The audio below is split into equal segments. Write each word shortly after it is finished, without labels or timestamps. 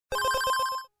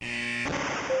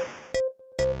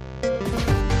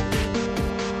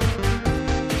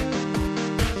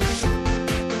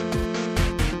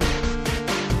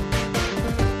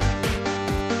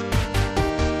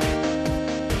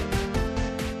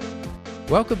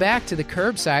Welcome back to the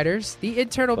Curbsiders, the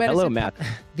internal medicine. Hello, Matt.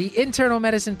 The internal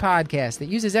medicine podcast that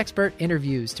uses expert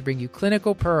interviews to bring you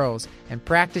clinical pearls and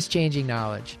practice-changing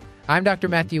knowledge. I'm Dr.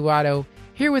 Matthew Watto,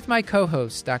 here with my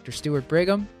co-host, Dr. Stuart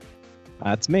Brigham.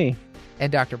 That's me.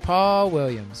 And Dr. Paul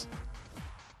Williams.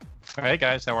 Hey,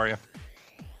 guys. How are you?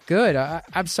 Good.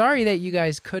 I'm sorry that you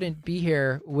guys couldn't be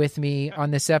here with me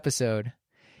on this episode.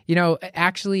 You know,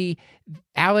 actually,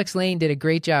 Alex Lane did a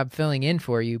great job filling in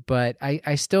for you, but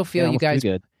I still feel you guys.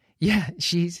 Good. Yeah,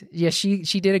 she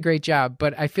did a great job,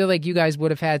 but I feel like you guys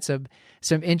would have had some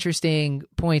interesting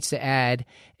points to add,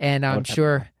 and I'm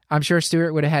sure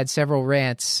Stuart would have had several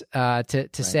rants to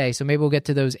say. So maybe we'll get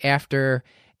to those after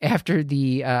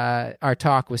the our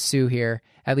talk with Sue here.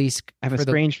 At least I have a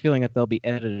strange feeling that they'll be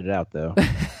edited out, though.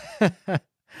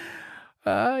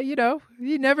 You know,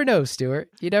 you never know, Stuart.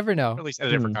 You never know. At least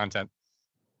edit it for content.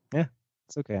 Yeah,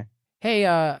 it's okay.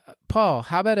 Hey, Paul,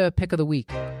 how about a pick of the week?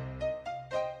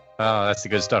 Oh, that's the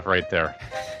good stuff right there.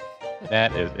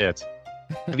 That is it.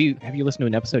 Have you listened to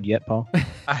an episode yet, Paul?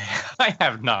 I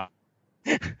have not.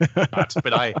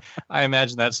 But I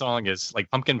imagine that song is like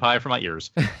pumpkin pie for my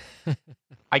ears.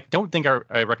 I don't think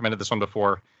I recommended this one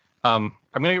before. I'm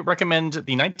going to recommend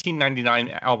the 1999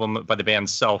 album by the band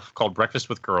Self called Breakfast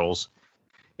with Girls.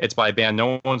 It's by a band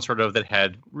no one's heard of that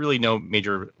had really no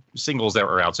major singles that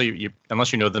were out. So you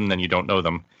unless you know them, then you don't know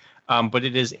them. But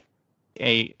it is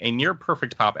a near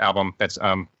perfect pop album that's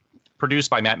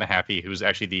produced by Matt Mahaffey, who's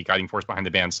actually the guiding force behind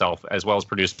the band Self, as well as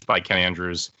produced by Ken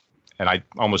Andrews. And I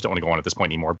almost don't want to go on at this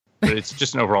point anymore. But it's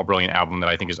just an overall brilliant album that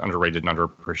I think is underrated and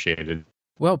underappreciated.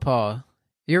 Well, Paul,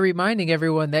 you're reminding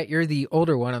everyone that you're the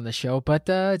older one on the show, but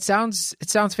it sounds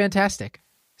fantastic.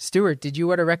 Stuart, did you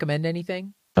want to recommend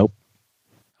anything? Nope.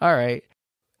 All right.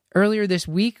 Earlier this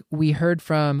week, we heard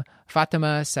from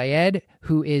Fatima Syed,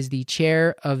 who is the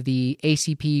chair of the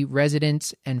ACP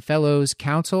Residents and Fellows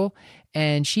Council,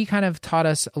 and she kind of taught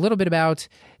us a little bit about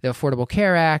the Affordable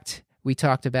Care Act. We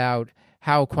talked about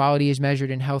how quality is measured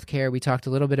in healthcare. We talked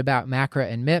a little bit about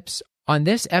MACRA and MIPS. On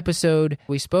this episode,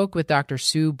 we spoke with Dr.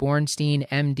 Sue Bornstein,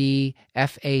 MD,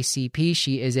 FACP.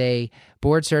 She is a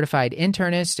board-certified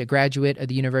internist, a graduate of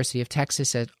the University of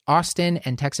Texas at Austin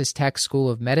and Texas Tech School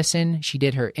of Medicine. She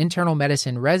did her internal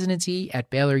medicine residency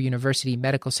at Baylor University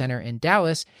Medical Center in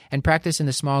Dallas and practiced in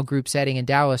the small group setting in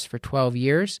Dallas for 12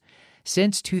 years.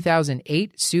 Since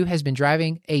 2008, Sue has been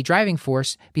a driving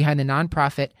force behind the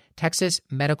nonprofit Texas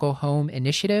Medical Home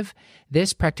Initiative.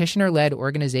 This practitioner-led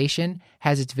organization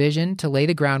has its vision to lay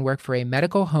the groundwork for a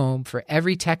medical home for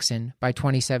every Texan by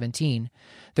 2017.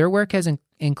 Their work has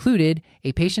included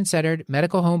a patient-centered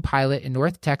medical home pilot in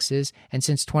North Texas and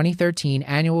since 2013,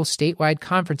 annual statewide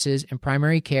conferences in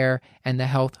primary care and the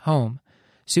health home.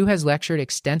 Sue has lectured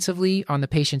extensively on the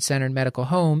patient-centered medical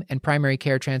home and primary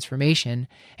care transformation,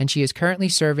 and she is currently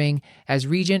serving as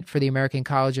regent for the American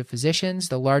College of Physicians,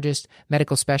 the largest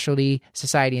medical specialty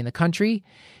society in the country.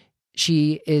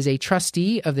 She is a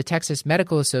trustee of the Texas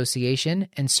Medical Association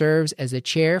and serves as the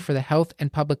chair for the Health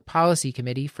and Public Policy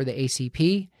Committee for the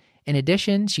ACP. In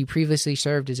addition, she previously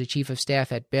served as a chief of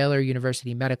staff at Baylor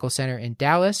University Medical Center in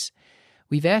Dallas.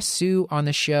 We've asked Sue on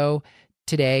the show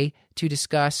today to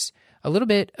discuss a little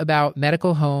bit about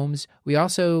medical homes. We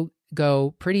also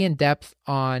go pretty in depth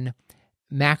on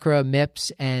MACRA,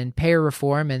 MIPS, and payer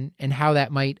reform and how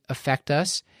that might affect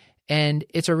us. And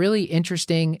it's a really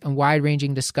interesting and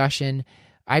wide-ranging discussion.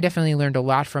 I definitely learned a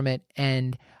lot from it.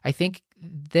 And I think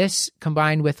this,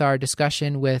 combined with our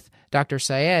discussion with Dr.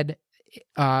 Syed,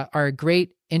 are a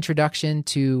great introduction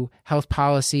to health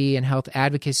policy and health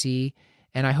advocacy.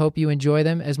 And I hope you enjoy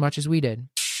them as much as we did.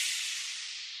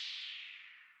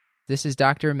 This is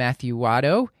Dr. Matthew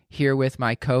Watto here with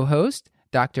my co-host,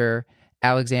 Dr.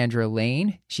 Alexandra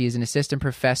Lane. She is an assistant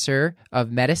professor of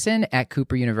medicine at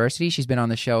Cooper University. She's been on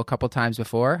the show a couple times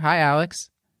before. Hi, Alex.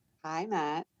 Hi,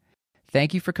 Matt.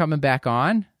 Thank you for coming back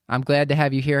on. I'm glad to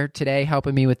have you here today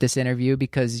helping me with this interview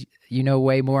because you know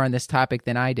way more on this topic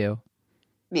than I do.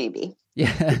 Maybe.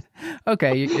 Yeah.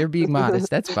 Okay, you're being modest.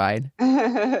 That's fine.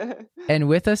 And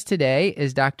with us today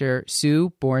is Dr.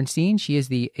 Sue Bornstein. She is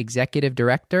the executive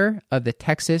director of the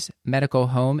Texas Medical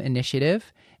Home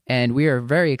Initiative, and we are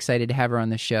very excited to have her on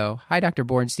the show. Hi, Dr.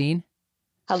 Bornstein.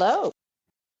 Hello.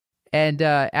 And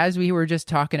as we were just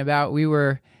talking about,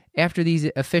 after these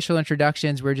official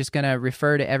introductions, we're just going to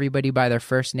refer to everybody by their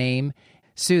first name.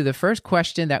 Sue, the first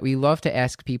question that we love to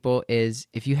ask people is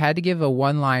if you had to give a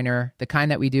one-liner, the kind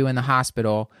that we do in the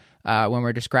hospital when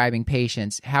we're describing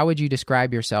patients, how would you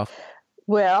describe yourself?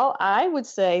 Well, I would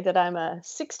say that I'm a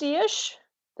 60-ish.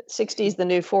 60 is the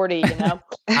new 40, you know.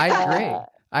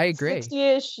 I agree.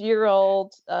 60-ish year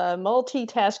old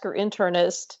multitasker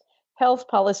internist health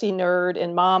policy nerd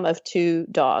and mom of 2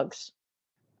 dogs.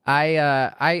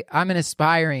 I'm an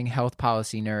aspiring health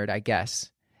policy nerd, I guess.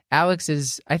 I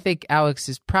think Alex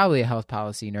is probably a health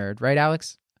policy nerd, right,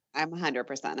 Alex? I'm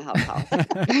 100% a health policy.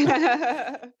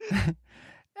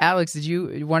 Alex, did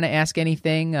you want to ask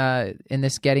anything in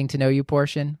this getting to know you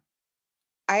portion?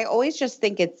 I always just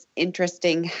think it's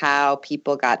interesting how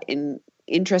people got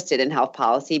interested in health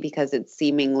policy because it's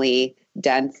seemingly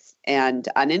dense and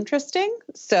uninteresting.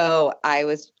 So I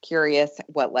was curious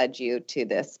what led you to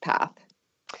this path.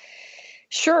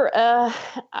 Sure.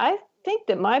 I think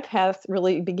that my path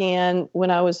really began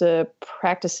when I was a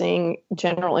practicing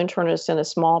general internist in a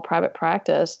small private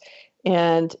practice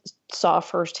and saw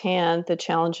firsthand the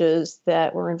challenges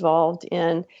that were involved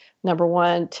in, number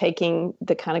one, taking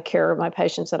the kind of care of my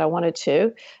patients that I wanted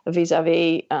to,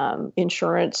 vis-a-vis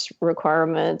insurance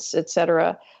requirements, et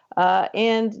cetera.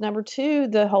 And number two,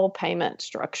 the whole payment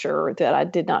structure that I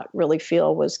did not really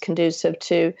feel was conducive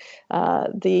to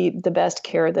the best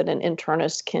care that an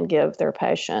internist can give their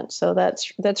patient. So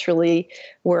that's really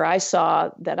where I saw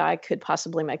that I could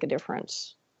possibly make a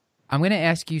difference. I'm going to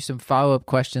ask you some follow-up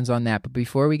questions on that, but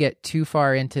before we get too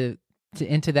far into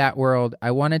that world,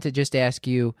 I wanted to just ask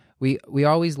you. We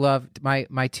always loved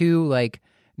my two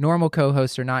normal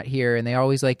co-hosts are not here, and they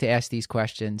always like to ask these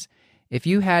questions. If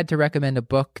you had to recommend a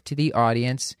book to the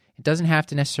audience, it doesn't have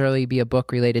to necessarily be a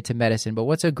book related to medicine, but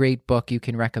what's a great book you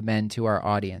can recommend to our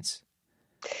audience?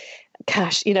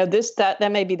 Gosh,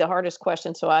 that may be the hardest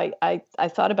question. So I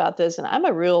thought about this, and I'm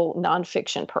a real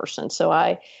nonfiction person. So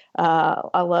I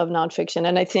love nonfiction,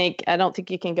 and I don't think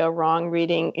you can go wrong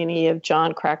reading any of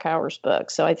John Krakauer's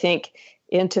books. So I think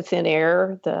Into Thin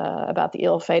Air, about the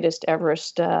ill-fated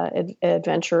Everest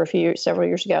adventure several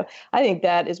years ago, I think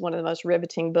that is one of the most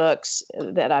riveting books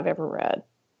that I've ever read.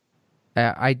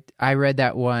 I read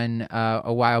that one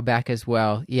a while back as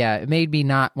well. Yeah, it made me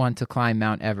not want to climb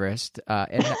Mount Everest,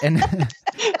 and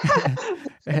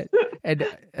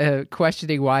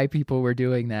questioning why people were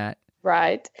doing that.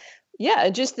 Right. Yeah,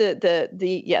 just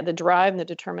the drive and the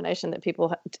determination that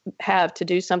people have to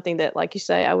do something that, like you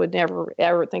say, I would never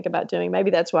ever think about doing. Maybe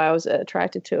that's why I was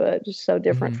attracted to it. Just so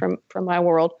different from my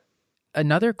world.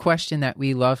 Another question that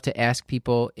we love to ask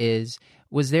people is,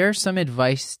 was there some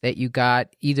advice that you got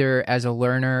either as a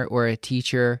learner or a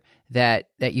teacher that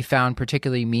you found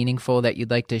particularly meaningful that you'd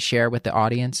like to share with the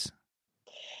audience?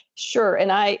 Sure.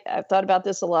 And I've thought about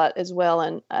this a lot as well.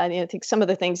 And I think some of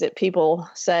the things that people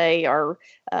say are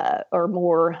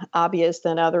more obvious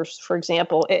than others. For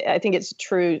example, I think it's a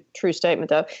true statement,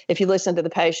 though. If you listen to the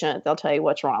patient, they'll tell you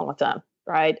what's wrong with them,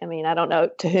 right? I mean, I don't know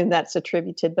to whom that's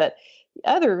attributed, but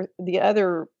the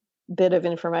other bit of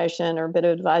information or bit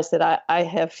of advice that I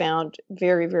have found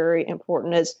very, very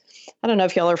important is, I don't know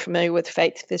if y'all are familiar with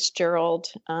Faith Fitzgerald,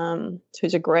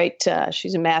 who's a great,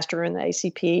 she's a master in the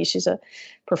ACP. She's a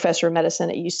professor of medicine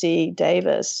at UC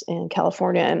Davis in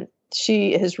California. And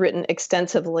she has written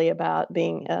extensively about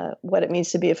being, what it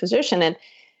means to be a physician. And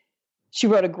she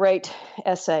wrote a great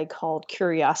essay called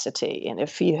Curiosity. And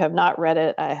if you have not read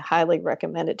it, I highly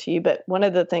recommend it to you. But one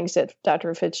of the things that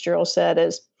Dr. Fitzgerald said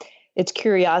is, it's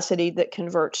curiosity that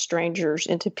converts strangers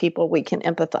into people we can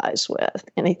empathize with.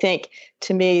 And I think,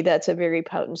 to me, that's a very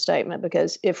potent statement,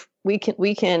 because if we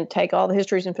can take all the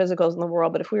histories and physicals in the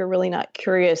world, but if we are really not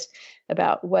curious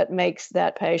about what makes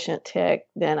that patient tick,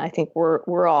 then I think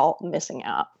we're all missing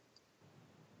out.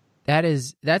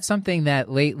 That's something that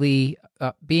lately,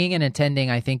 being an attending,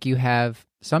 I think you have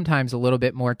sometimes a little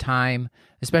bit more time,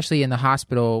 especially in the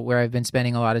hospital where I've been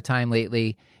spending a lot of time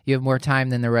lately. You have more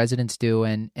time than the residents do,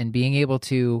 and being able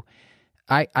to,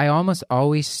 I almost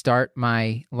always start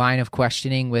my line of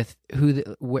questioning with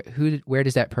where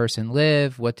does that person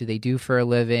live? What do they do for a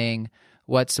living?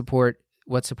 What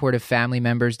supportive family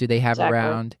members do they have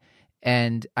around?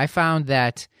 And I found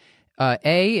that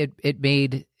it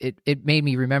made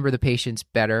me remember the patients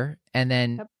better, and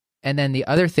then the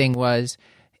other thing was,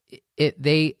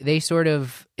 they sort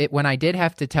of, when I did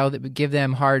have to give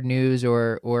them hard news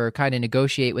or kind of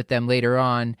negotiate with them later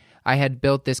on, I had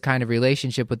built this kind of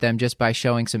relationship with them just by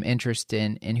showing some interest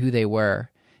in who they were.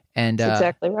 And that's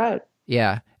exactly right.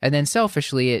 Yeah. And then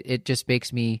selfishly, it just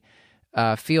makes me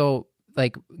feel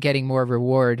like getting more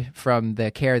reward from the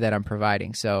care that I'm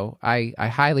providing. So I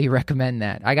highly recommend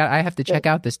that. I have to check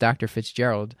out this Dr.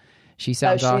 Fitzgerald. She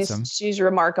sounds awesome. She's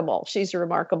remarkable. She's a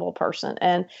remarkable person.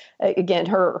 And again,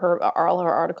 all her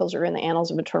articles are in the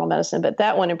Annals of Maternal Medicine, but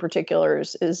that one in particular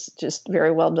is just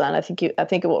very well done. I think it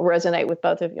will resonate with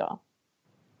both of y'all.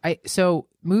 So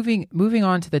moving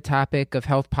on to the topic of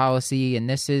health policy, and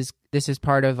this is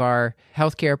part of our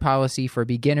healthcare policy for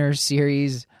beginners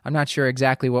series. I'm not sure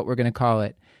exactly what we're going to call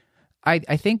it.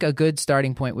 I think a good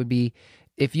starting point would be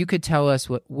if you could tell us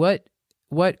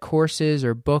what courses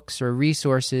or books or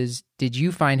resources did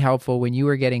you find helpful when you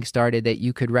were getting started that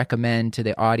you could recommend to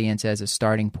the audience as a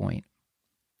starting point?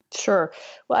 Sure.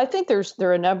 Well, I think there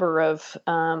are a number of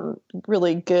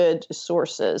really good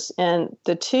sources, and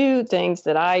the two things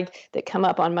that come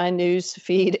up on my news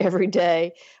feed every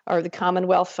day are the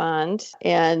Commonwealth Fund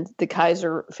and the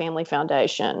Kaiser Family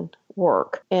Foundation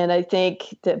work. And I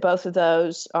think that both of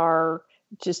those are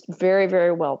just very,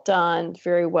 very well done,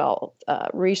 very well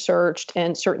researched,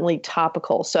 and certainly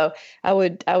topical. So I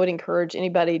would encourage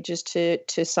anybody just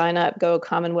to sign up, go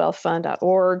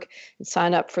commonwealthfund.org, and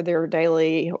sign up for their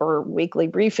daily or weekly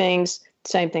briefings.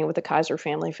 Same thing with the Kaiser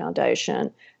Family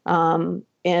Foundation.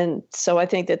 And so I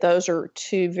think that those are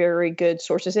two very good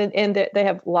sources, and they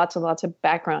have lots and lots of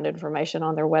background information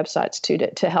on their websites too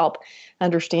to help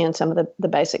understand some of the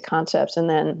basic concepts, and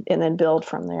then build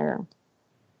from there.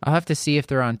 I'll have to see if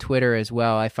they're on Twitter as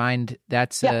well. I find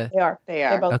that's they are. They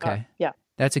are. They both okay. are. Yeah.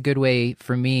 That's a good way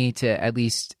for me to at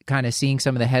least kind of seeing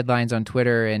some of the headlines on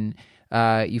Twitter, and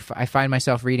I find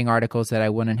myself reading articles that I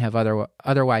wouldn't have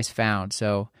otherwise found.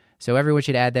 So everyone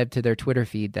should add them to their Twitter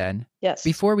feed then. Yes.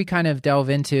 Before we kind of delve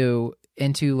into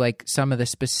like some of the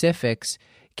specifics,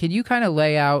 can you kind of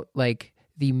lay out like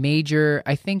the major,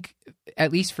 I think,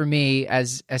 at least for me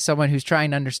as someone who's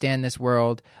trying to understand this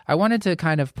world, I wanted to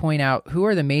kind of point out who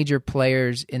are the major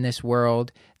players in this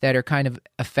world that are kind of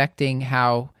affecting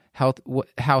how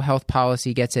health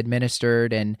policy gets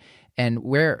administered, and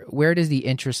where does the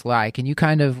interest lie? Can you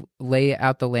kind of lay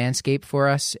out the landscape for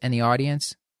us and the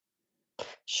audience?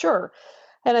 Sure.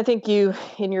 And I think you,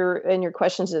 in your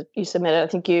questions that you submitted, I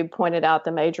think you pointed out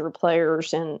the major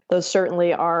players, and those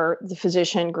certainly are the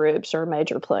physician groups are a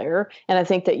major player. And I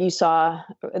think that you saw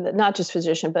not just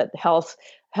physician, but health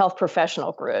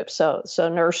professional groups. So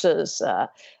nurses.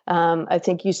 I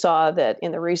think you saw that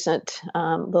in the recent,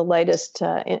 the latest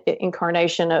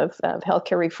incarnation of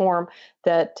healthcare reform,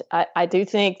 that I do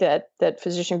think that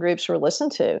physician groups were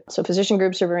listened to. So physician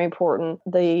groups are very important.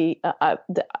 The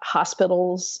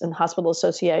hospitals and hospital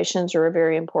associations are a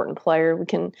very important player.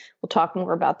 We'll talk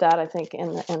more about that, I think,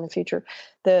 in the future.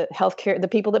 The healthcare, the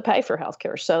people that pay for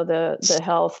healthcare. So the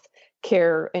health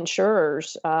care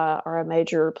insurers are a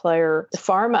major player.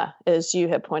 Pharma, as you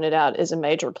have pointed out, is a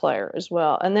major player as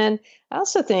well. And then I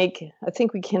also think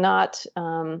we cannot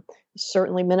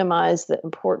certainly minimize the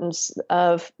importance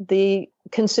of the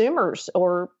consumers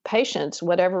or patients,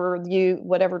 whatever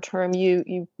term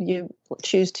you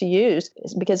choose to use,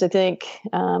 because I think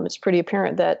it's pretty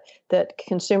apparent that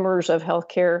consumers of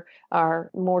healthcare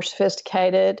are more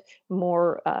sophisticated,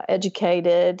 more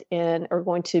educated, and are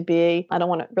going to be, I don't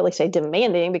want to really say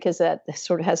demanding because that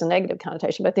sort of has a negative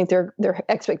connotation, but I think their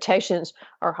expectations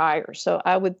are higher. So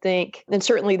I would think, and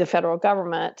certainly the federal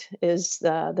government is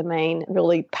the main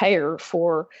really payer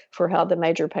for the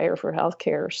major payer for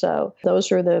healthcare. So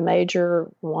those are the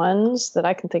major ones that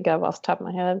I can think of off the top of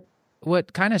my head.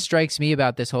 What kind of strikes me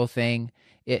about this whole thing,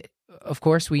 of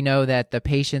course, we know that the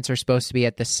patients are supposed to be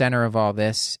at the center of all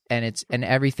this, and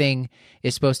everything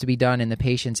is supposed to be done in the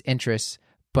patient's interests.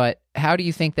 But how do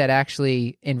you think that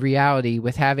actually, in reality,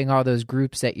 with having all those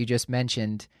groups that you just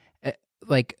mentioned,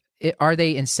 are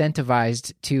they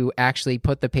incentivized to actually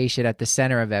put the patient at the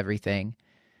center of everything?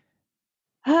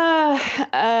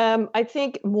 I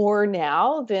think more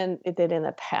now than in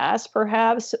the past,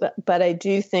 perhaps. But I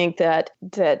do think that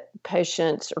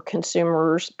patients or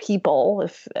consumers, people,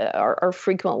 are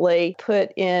frequently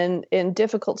put in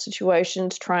difficult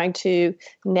situations trying to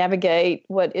navigate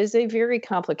what is a very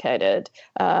complicated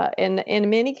and in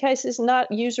many cases not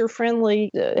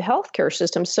user-friendly healthcare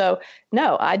system. So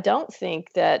no, I don't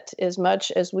think that as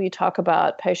much as we talk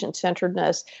about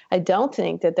patient-centeredness, I don't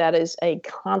think that is a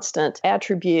constant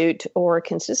attribute or a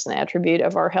consistent attribute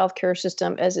of our healthcare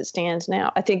system as it stands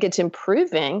now. I think it's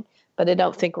improving, but I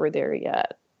don't think we're there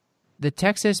yet. The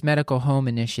Texas Medical Home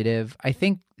Initiative, I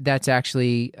think that's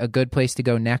actually a good place to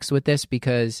go next with this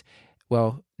because,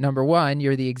 well, number one,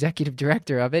 you're the executive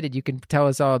director of it and you can tell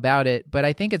us all about it. But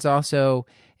I think it's also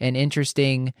an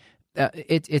interesting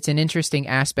it's an interesting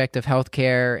aspect of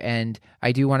healthcare, and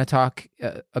I do want to talk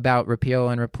about repeal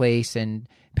and replace and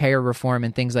payer reform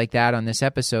and things like that on this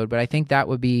episode. But I think that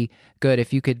would be good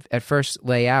if you could at first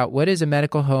lay out what is a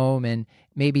medical home and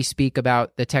maybe speak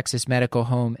about the Texas Medical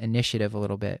Home Initiative a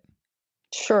little bit.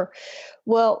 Sure.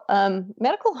 Well,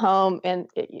 medical home, and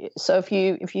so if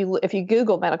you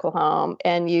Google medical home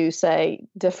and you say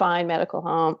define medical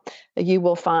home, you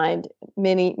will find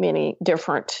many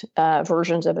different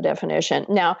versions of a definition.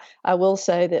 Now, I will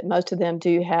say that most of them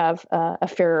do have a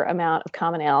fair amount of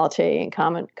commonality and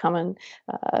common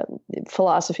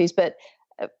philosophies, but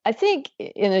I think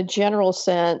in a general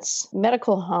sense,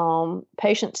 medical home,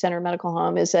 patient-centered medical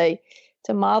home it's a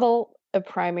model of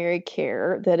primary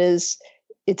care that is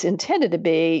it's intended to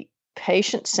be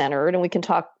patient-centered, and we can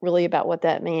talk really about what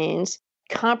that means,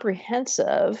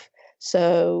 comprehensive.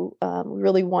 So we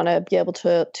really want to be able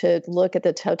to look at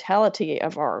the totality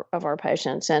of our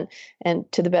patients and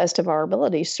to the best of our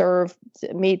ability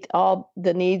meet all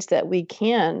the needs that we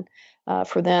can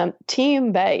for them,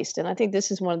 team-based. And I think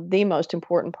this is one of the most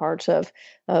important parts of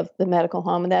the medical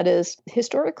home, and that is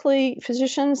historically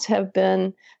physicians have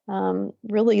been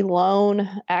really lone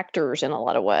actors in a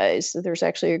lot of ways. There's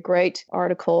actually a great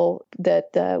article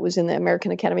that was in the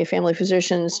American Academy of Family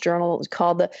Physicians Journal. It was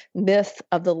called The Myth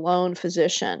of the Lone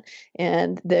Physician.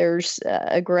 And there's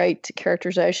a great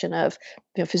characterization of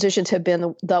physicians have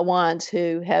been the ones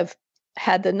who have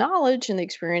had the knowledge and the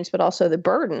experience, but also the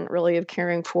burden really of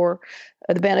caring for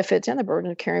the benefits and the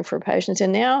burden of caring for patients.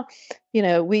 And now,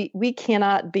 we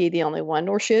cannot be the only one,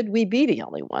 nor should we be the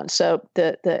only one. So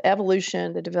the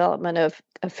evolution, the development of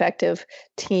effective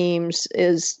teams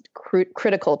is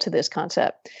critical to this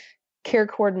concept. Care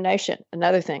coordination,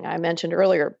 another thing I mentioned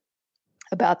earlier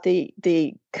about the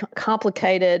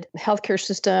complicated healthcare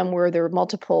system where there are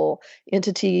multiple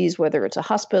entities, whether it's a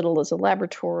hospital, it's a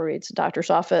laboratory, it's a doctor's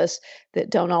office, that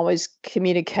don't always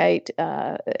communicate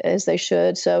as they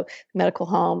should. So medical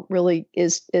home really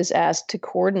is asked to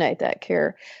coordinate that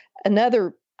care.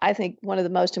 Another, I think one of the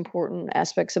most important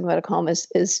aspects of medical home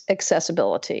is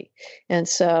accessibility. And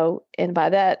by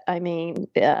that, I mean,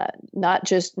 not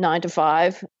just 9 to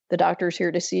 5, the doctor's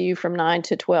here to see you from 9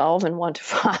 to 12 and 1 to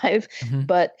 5, mm-hmm.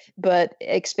 but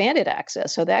expanded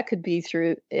access. So that could be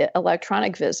through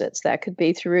electronic visits. That could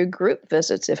be through group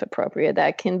visits, if appropriate.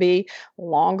 That can be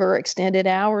longer extended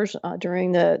hours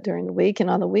during the week and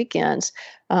on the weekends.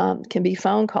 Can be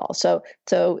phone calls. So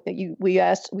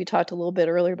we talked a little bit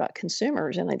earlier about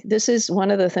consumers, and this is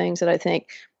one of the things that I think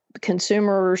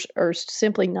consumers are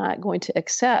simply not going to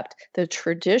accept the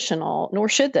traditional, nor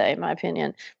should they, in my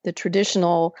opinion, the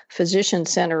traditional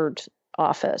physician-centered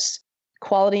office.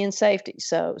 Quality and safety.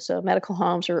 So medical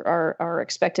homes are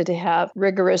expected to have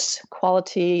rigorous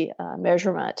quality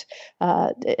measurement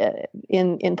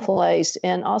in place,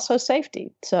 and also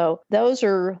safety. So those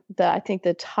are I think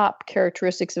the top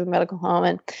characteristics of a medical home,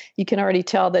 and you can already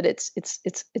tell that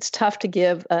it's tough to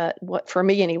give for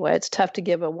me anyway. It's tough to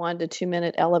give a 1 to 2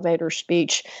 minute elevator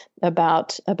speech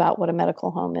about what a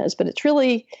medical home is, but it's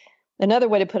really another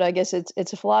way to put it. I guess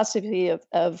it's a philosophy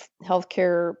of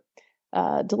healthcare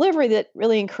delivery that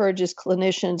really encourages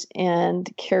clinicians and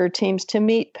care teams to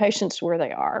meet patients where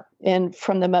they are, and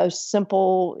from the most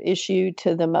simple issue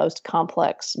to the most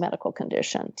complex medical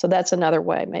condition. So that's another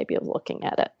way maybe of looking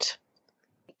at it.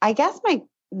 I guess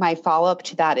my follow-up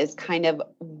to that is kind of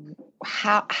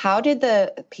how did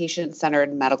the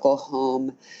patient-centered medical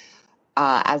home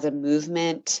as a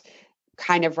movement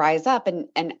kind of rise up,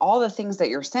 and all the things that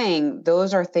you're saying,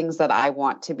 those are things that I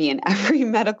want to be in every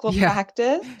medical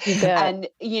practice. Yeah. And,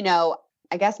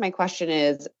 I guess my question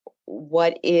is,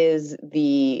 is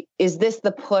this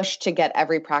the push to get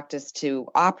every practice to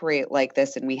operate like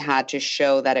this, and we had to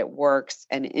show that it works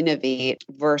and innovate,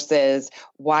 versus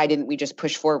why didn't we just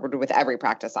push forward with every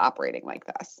practice operating like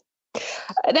this?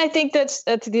 And I think that's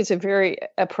a very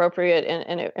appropriate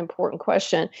and important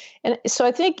question. And so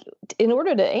I think in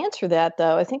order to answer that,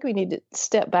 though, I think we need to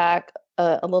step back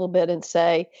a little bit and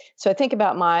say, so I think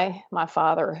about my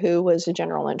father, who was a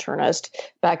general internist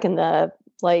back in the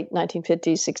late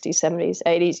 1950s, 60s, 70s,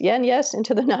 80s, and yes,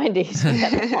 into the 90s. He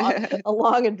had a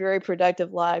long and very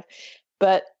productive life.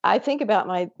 But I think about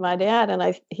my dad, and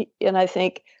I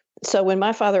think, so when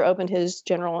my father opened his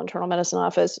general internal medicine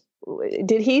office,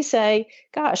 did he say,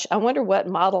 gosh, I wonder what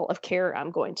model of care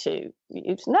I'm going to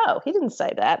use? No, he didn't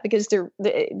say that, because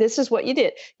this is what you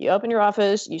did. You opened your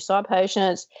office, you saw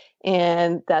patients,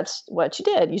 and that's what you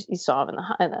did. You saw them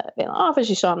in the office,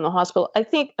 you saw them in the hospital. I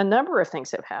think a number of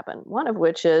things have happened, one of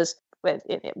which is,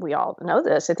 we all know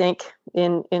this, I think,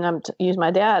 I'm to use my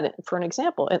dad for an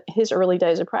example, in his early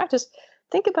days of practice.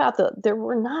 Think about there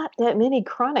were not that many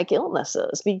chronic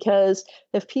illnesses, because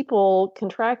if people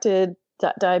contracted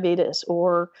diabetes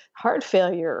or heart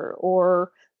failure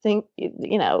or things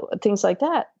like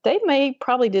that, they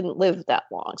probably didn't live that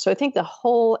long. So I think the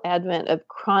whole advent of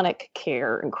chronic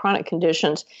care and chronic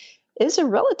conditions is a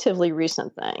relatively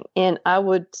recent thing. And I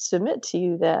would submit to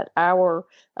you that our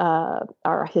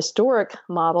historic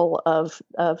model of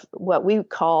what we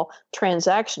call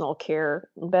transactional care,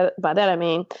 but by that I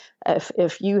mean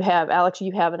if you have, Alex,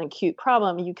 you have an acute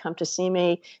problem, you come to see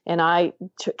me and I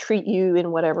treat you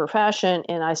in whatever fashion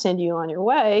and I send you on your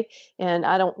way, and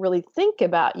I don't really think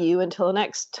about you until the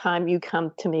next time you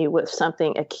come to me with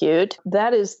something acute.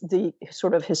 That is the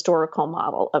sort of historical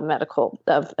model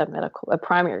of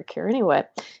primary care anyway.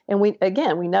 And we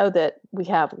know that we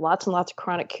have lots and lots of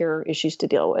chronic care issues to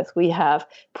deal with. We have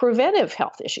preventive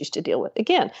health issues to deal with.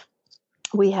 Again,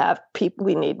 we have people,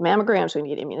 we need mammograms, we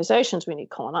need immunizations, we need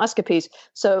colonoscopies.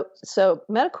 So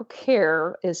medical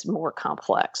care is more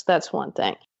complex. That's one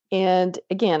thing. And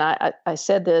again, I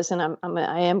said this, and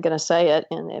I am going to say it,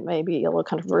 and it may be a little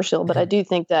controversial, but I do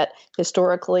think that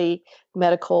historically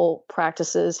medical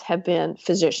practices have been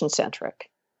physician-centric.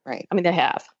 Right. I mean, they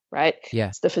have, right?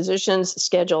 Yes. The physician's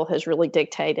schedule has really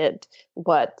dictated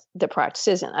what the practice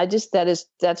is. And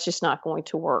that's just not going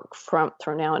to work from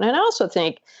now on. And I also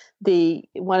think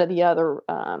one of the other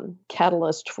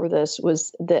catalysts for this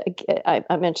was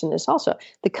I mentioned this also,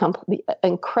 the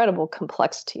incredible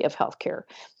complexity of healthcare.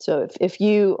 So if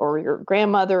you or your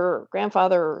grandmother or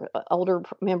grandfather or older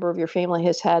member of your family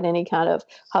has had any kind of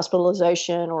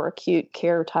hospitalization or acute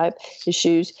care type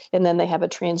issues, and then they have a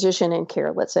transition in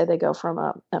care, let's say they go from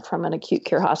an acute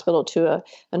care hospital to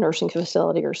a nursing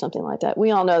facility or something like that. We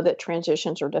all know that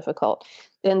transitions are difficult.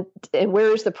 And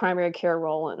where is the primary care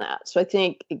role in that? So I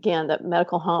think, again, that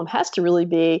medical home has to really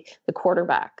be the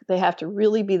quarterback. They have to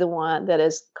really be the one that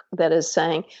is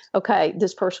saying, okay,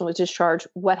 this person was discharged.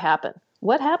 What happened?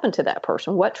 What happened to that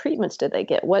person? What treatments did they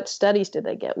get? What studies did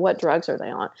they get? What drugs are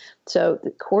they on? So the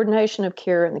coordination of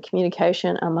care and the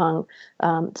communication among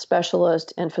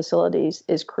specialists and facilities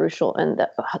is crucial. And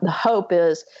the hope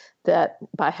is that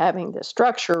by having this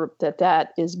structure,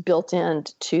 that is built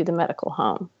into the medical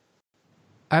home.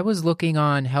 I was looking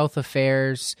on Health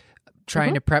Affairs,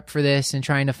 trying to prep for this and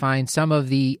trying to find some of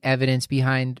the evidence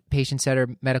behind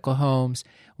patient-centered medical homes.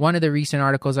 One of the recent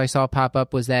articles I saw pop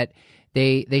up was that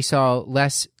they saw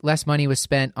less money was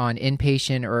spent on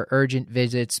inpatient or urgent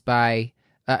visits by,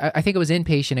 I think it was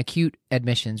inpatient acute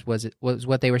admissions was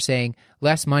what they were saying.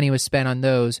 Less money was spent on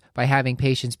those by having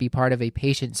patients be part of a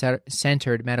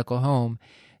patient-centered medical home.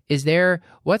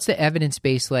 What's the evidence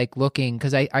base like looking?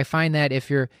 Because I find that if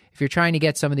you're trying to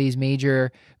get some of these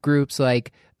major groups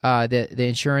like the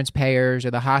insurance payers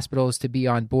or the hospitals to be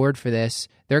on board for this,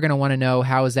 they're going to want to know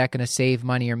how is that going to save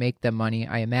money or make them money,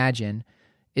 I imagine.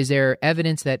 Is there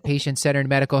evidence that patient-centered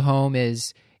medical home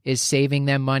is saving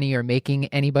them money or making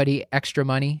anybody extra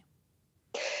money?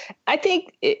 I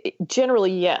think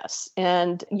generally, yes.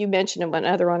 And you mentioned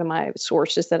another one of my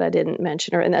sources that I didn't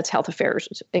mention, and that's Health Affairs.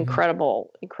 It's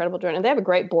incredible journal. And they have a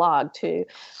great blog too,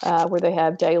 where they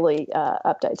have daily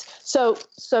updates.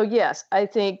 So yes, I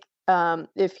think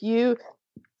if you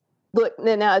look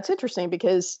now, it's interesting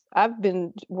because I've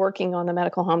been working on the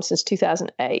medical home since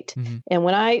 2008. And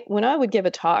when I would give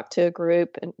a talk to a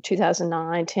group in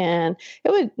 2009, 10,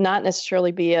 it would not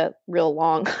necessarily be a real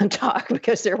long talk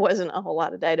because there wasn't a whole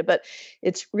lot of data, but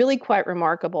it's really quite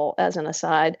remarkable as an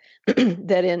aside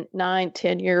that in 9,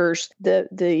 10 years,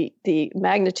 the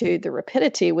magnitude, the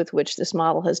rapidity with which this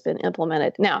model has been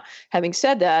implemented. Now, having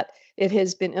said that, it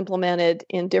has been implemented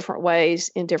in different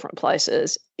ways in different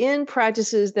places in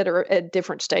practices that are at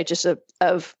different stages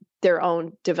of their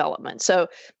own development. So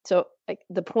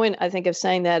the point I think of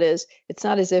saying that is it's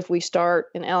not as if we start,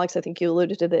 and Alex, I think you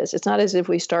alluded to this, it's not as if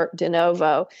we start de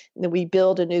novo and then we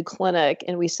build a new clinic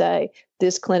and we say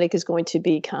this clinic is going to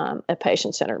become a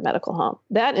patient-centered medical home.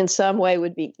 That in some way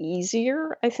would be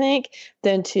easier, I think,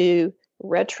 than to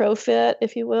retrofit,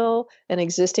 if you will, an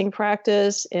existing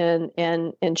practice and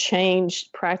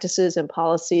change practices and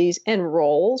policies and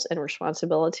roles and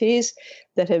responsibilities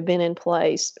that have been in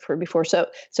place for before. So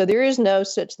there is no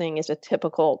such thing as a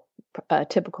typical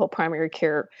primary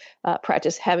care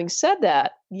practice. Having said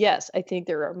that, yes, I think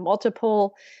there are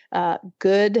multiple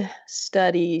good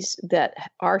studies that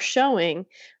are showing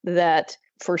that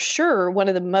for sure one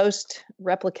of the most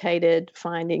replicated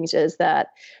findings is that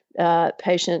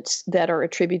patients that are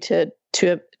attributed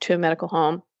to a medical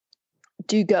home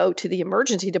do go to the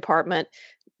emergency department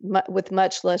with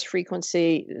much less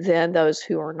frequency than those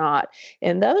who are not.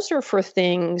 And those are for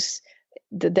things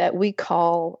that we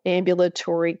call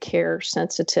ambulatory care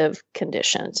sensitive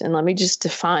conditions. And let me just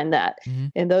define that.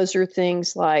 And those are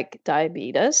things like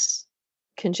diabetes,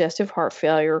 congestive heart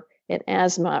failure, and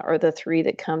asthma are the three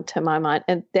that come to my mind.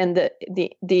 And then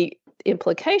the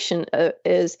implication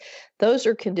is those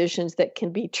are conditions that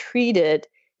can be treated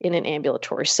in an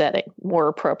ambulatory setting more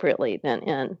appropriately than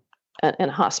in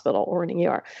a hospital or an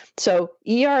ER. So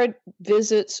ER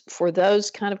visits for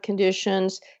those kind of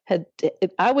conditions had,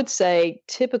 I would say,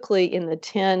 typically in the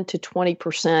 10 to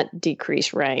 20%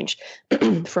 decrease range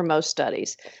for most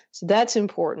studies. So that's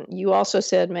important. You also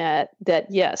said, Matt, that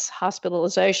yes,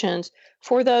 hospitalizations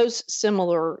for those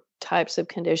similar types of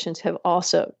conditions have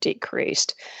also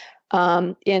decreased.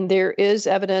 And there is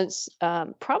evidence,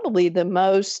 probably the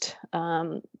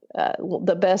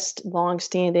best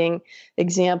longstanding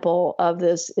example of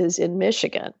this is in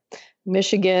Michigan.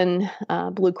 Michigan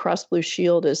Blue Cross Blue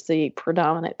Shield is the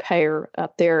predominant payer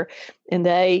up there, and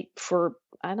they, for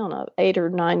 8 or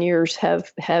 9 years,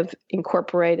 have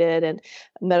incorporated and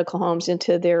medical homes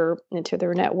into their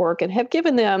network and have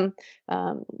given them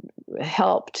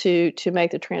help to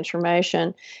make the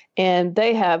transformation. And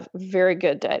they have very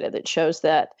good data that shows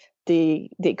that the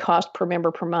cost per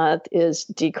member per month is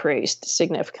decreased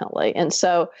significantly. And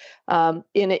so a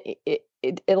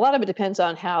lot of it depends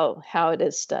on how it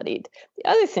is studied. The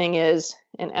other thing is,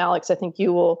 and Alex, I think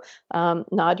you will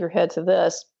nod your head to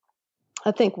this, I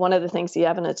think one of the things the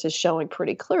evidence is showing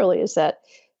pretty clearly is that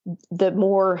the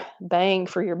more bang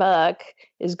for your buck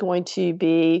is going to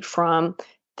be from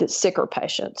the sicker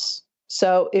patients.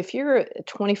 So if you're a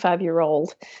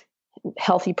 25-year-old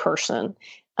healthy person,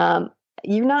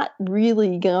 you're not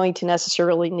really going to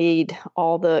necessarily need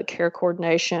all the care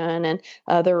coordination and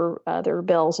other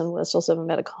bells and whistles of a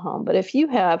medical home. But if you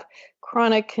have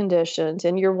chronic conditions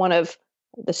and you're one of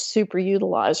the super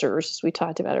utilizers, as we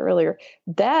talked about earlier,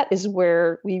 that is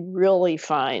where we really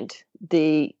find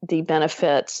the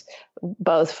benefits,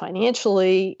 both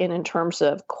financially and in terms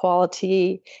of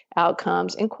quality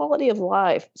outcomes and quality of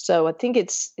life. So I think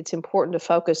it's important to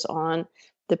focus on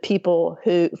the people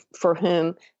for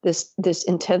whom this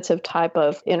intensive type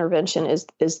of intervention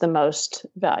is the most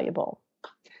valuable.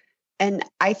 And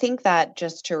I think that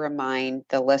just to remind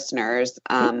the listeners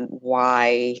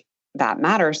why that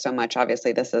matters so much,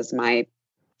 obviously this is my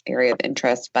area of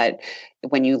interest, but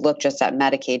when you look just at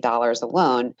Medicaid dollars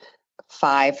alone,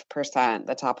 5%,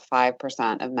 the top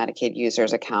 5% of Medicaid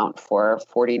users account for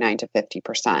 49 to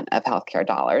 50% of healthcare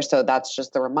dollars. So that's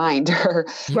just the reminder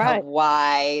of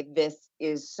why this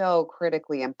is so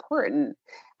critically important.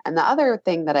 And the other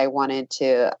thing that I wanted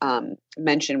to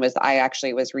mention was I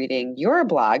actually was reading your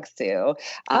blog, Sue,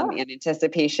 in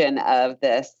anticipation of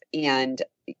this. And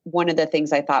one of the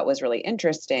things I thought was really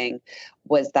interesting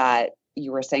was that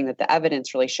you were saying that the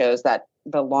evidence really shows that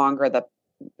the longer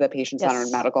the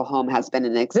patient-centered medical home has been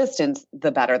in existence,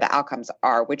 the better the outcomes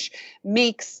are, which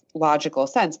makes logical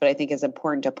sense. But I think it's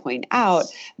important to point out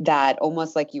that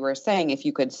almost like you were saying, if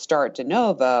you could start de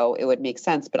novo, it would make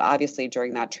sense. But obviously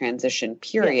during that transition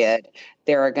period,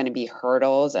 there are going to be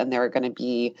hurdles and there are going to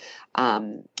be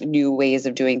new ways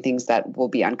of doing things that will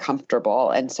be uncomfortable.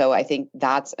 And so I think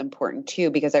that's important too,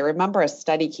 because I remember a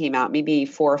study came out maybe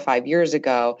 4 or 5 years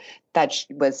ago that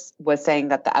was saying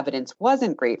that the evidence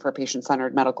wasn't great for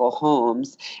patient-centered medical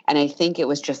homes. And I think it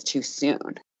was just too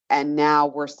soon. And now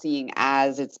we're seeing,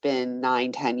 as it's been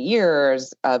 9-10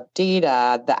 years of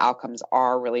data, the outcomes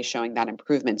are really showing that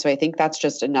improvement. So I think that's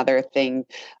just another thing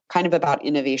kind of about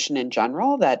innovation in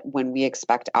general, that when we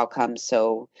expect outcomes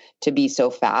to be so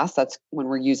fast, that's when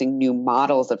we're using new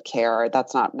models of care,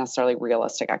 that's not necessarily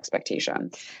realistic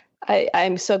expectation.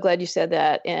 I'm so glad you said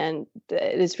that, and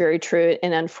it is very true.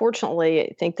 And unfortunately,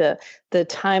 I think the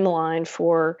timeline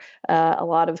for a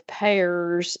lot of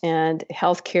payers and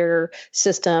healthcare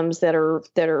systems that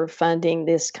are funding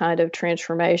this kind of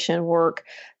transformation work,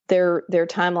 their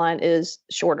timeline is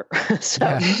shorter. So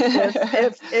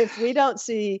if we don't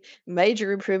see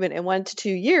major improvement in 1 to 2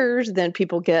 years, then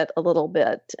people get a little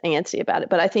bit antsy about it.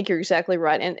 But I think you're exactly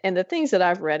right. And the things that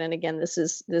I've read, and again,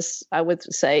 this I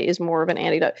would say is more of an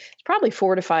anecdote. It's probably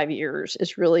 4 to 5 years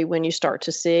is really when you start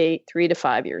to see 3 to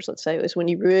 5 years, let's say, is when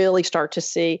you really start to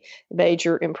see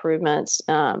major improvements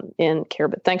in care.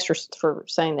 But thanks for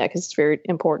saying that, because it's very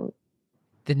important.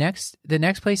 The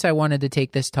next place I wanted to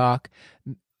take this talk,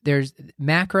 there's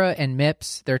MACRA and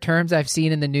MIPS. They're terms I've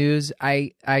seen in the news.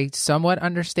 I somewhat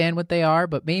understand what they are,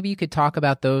 but maybe you could talk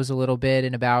about those a little bit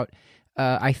and about,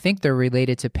 I think they're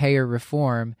related to payer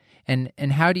reform. And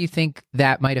how do you think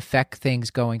that might affect things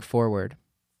going forward?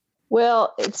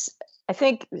 Well, I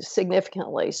think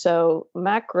significantly. So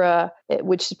MACRA,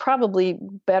 which is probably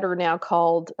better now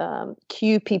called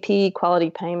QPP, Quality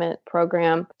Payment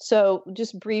Program. So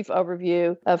just brief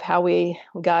overview of how we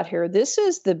got here. This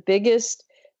is the biggest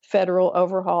federal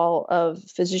overhaul of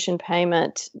physician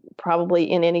payment probably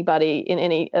in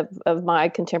any of my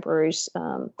contemporaries'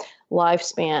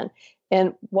 lifespan.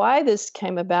 And why this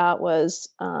came about was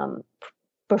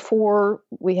before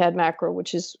we had MACRA,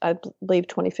 which is, I believe,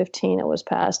 2015, it was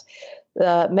passed.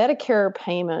 The Medicare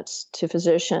payments to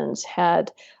physicians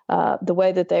had the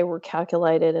way that they were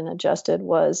calculated and adjusted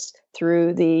was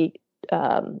through the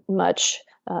much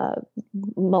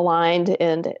maligned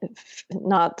and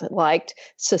not liked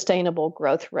sustainable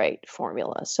growth rate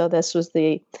formula. So this was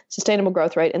the sustainable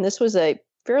growth rate, and this was a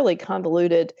fairly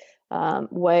convoluted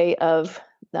way of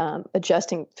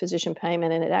adjusting physician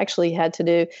payment, and it actually had to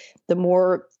do the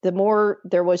more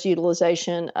there was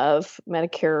utilization of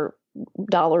Medicare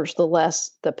dollars, the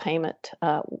less the payment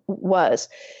was.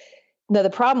 Now the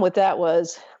problem with that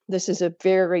was this is a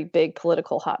very big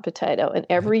political hot potato, and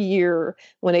every year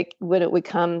when it would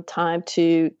come time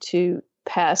to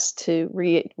pass to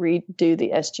redo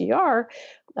the SGR,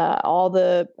 all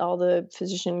the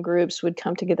physician groups would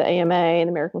come together. The AMA and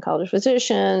American College of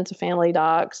Physicians, the family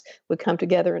docs would come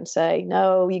together and say,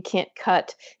 no, you can't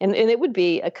cut. And it would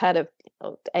be a cut of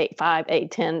 8, 5,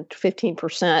 8, 10,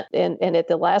 15%. And at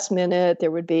the last minute, there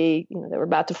would be, they were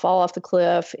about to fall off the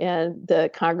cliff, and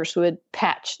the Congress would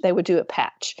patch. They would do a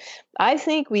patch. I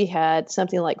think we had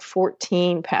something like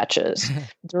 14 patches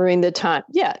during the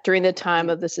time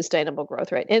of the sustainable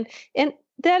growth rate. And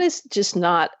that is just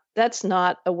that's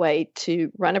not a way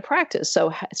to run a practice.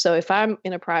 So if I'm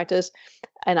in a practice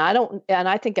and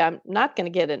I think I'm not going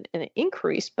to get an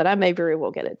increase, but I may very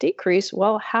well get a decrease.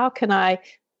 Well, how can I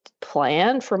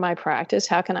plan for my practice?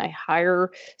 How can I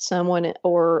hire someone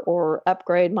or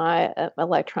upgrade my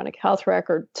electronic health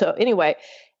record? So anyway,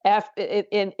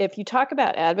 if you talk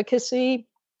about advocacy,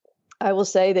 I will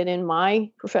say that in my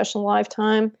professional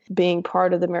lifetime, being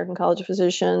part of the American College of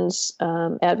Physicians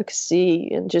advocacy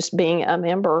and just being a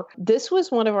member, this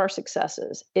was one of our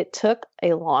successes. It took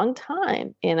a long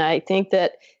time. And I think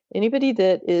that anybody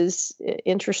that is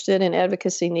interested in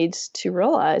advocacy needs to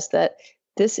realize that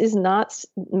this is not,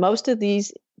 most of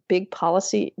these big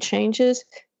policy changes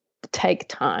take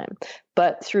time,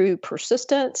 but through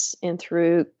persistence and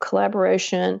through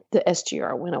collaboration, the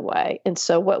SGR went away. And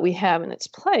so what we have in its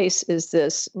place is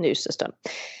this new system.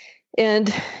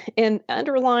 And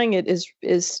underlying it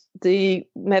is the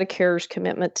Medicare's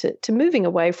commitment to moving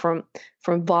away from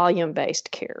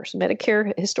volume-based care. So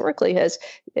Medicare historically has,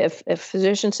 if a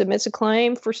physician submits a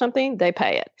claim for something, they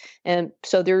pay it, and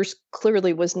so there's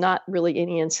clearly was not really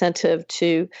any incentive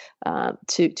to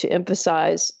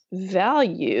emphasize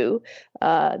value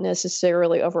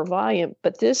necessarily over volume.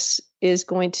 But this is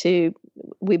going to,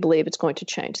 we believe, it's going to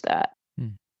change that.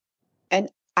 And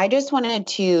I just wanted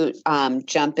to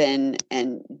jump in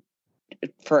and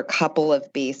for a couple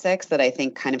of basics that I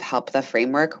think kind of help the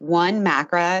framework. One,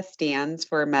 MACRA stands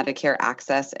for Medicare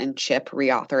Access and CHIP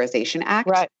Reauthorization Act.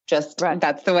 Right.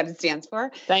 That's what it stands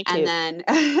for. Thank you.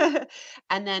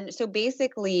 And then, so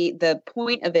basically the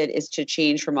point of it is to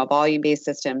change from a volume-based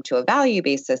system to a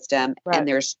value-based system. Right. And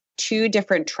there's two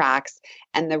different tracks.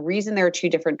 And the reason there are two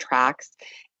different tracks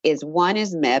is one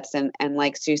is MIPS, and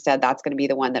like Sue said, that's going to be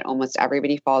the one that almost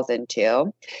everybody falls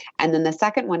into. And then the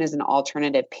second one is an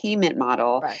alternative payment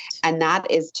model, right. And that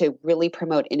is to really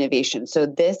promote innovation. So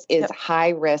this is high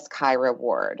risk, high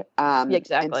reward.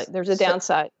 Exactly. There's a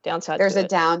downside. There's a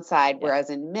downside,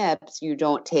 whereas in MIPS, you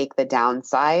don't take the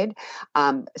downside.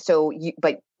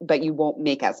 But you won't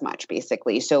make as much,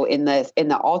 basically. So in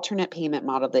the alternate payment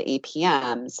model, the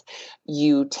APMs,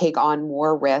 you take on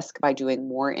more risk by doing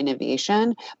more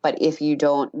innovation. But if you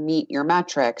don't meet your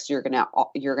metrics, you're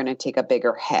gonna take a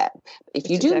bigger hit. If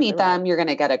you do meet them, you're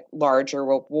gonna get a larger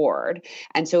reward.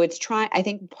 And so I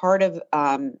think part of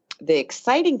the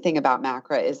exciting thing about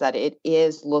MACRA is that it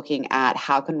is looking at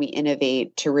how can we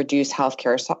innovate to reduce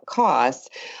healthcare costs,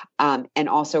 and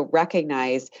also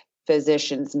recognize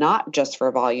physicians, not just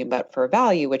for volume, but for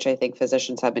value, which I think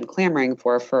physicians have been clamoring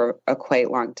for a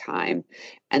quite long time.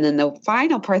 And then the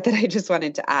final part that I just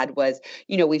wanted to add was,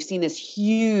 we've seen this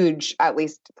huge, at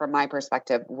least from my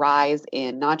perspective, rise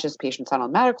in not just patient-centered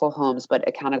medical homes, but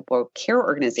accountable care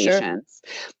organizations.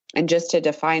 Sure. And just to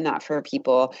define that for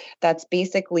people, that's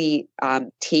basically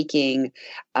taking,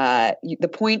 the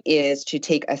point is to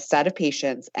take a set of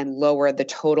patients and lower the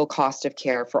total cost of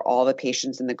care for all the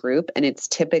patients in the group. And it's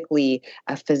typically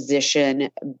a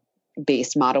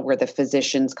physician-based model where the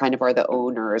physicians kind of are the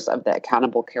owners of the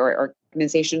accountable care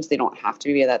organizations. They don't have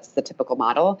to be. That's the typical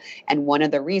model. And one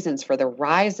of the reasons for the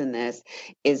rise in this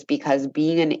is because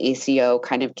being an ACO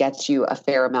kind of gets you a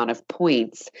fair amount of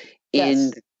points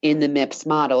in the MIPS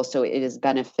model. So it is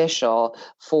beneficial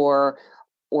for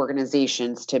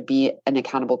organizations to be an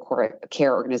accountable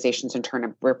care organizations in terms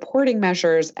of reporting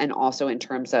measures and also in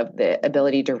terms of the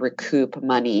ability to recoup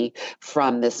money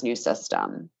from this new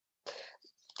system.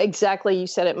 Exactly. You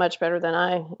said it much better than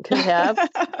I could have.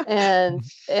 and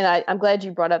I'm glad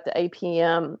you brought up the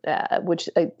APM, which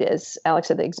is, Alex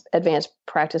said, the advanced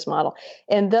practice model.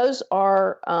 And those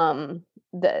are,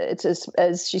 it's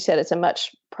as she said, it's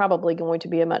probably going to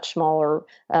be a much smaller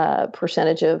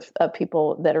percentage of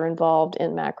people that are involved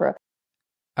in MACRA.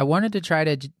 I wanted to try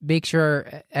to make sure,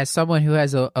 as someone who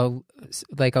has a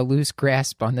loose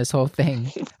grasp on this whole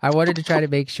thing, I wanted to try to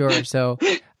make sure. So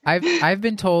I've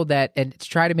been told that, and to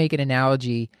try to make an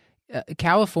analogy,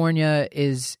 California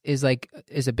is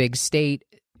a big state.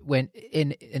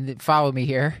 Follow me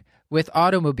here. With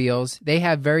automobiles, they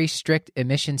have very strict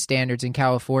emission standards in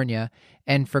California,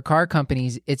 and for car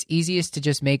companies, it's easiest to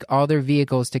just make all their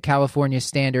vehicles to California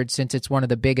standards, since it's one of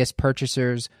the biggest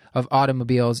purchasers of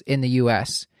automobiles in the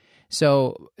U.S.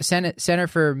 So Center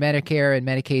for Medicare and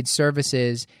Medicaid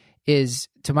Services is,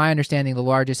 to my understanding, the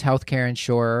largest healthcare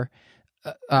insurer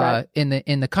Right.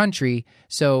 in the country.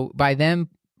 So by them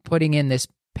putting in this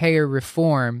payer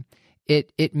reform,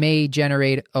 it may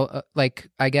generate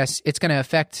I guess it's going to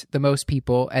affect the most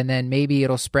people, and then maybe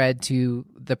it'll spread to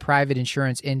the private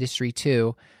insurance industry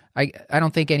too. I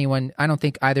don't think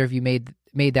either of you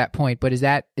made that point, but is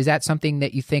that something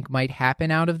that you think might happen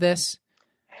out of this?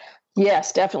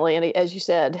 Yes, definitely. And as you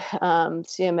said,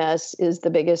 CMS is the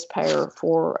biggest payer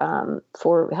for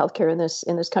healthcare in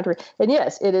this country. And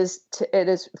yes, it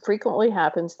is frequently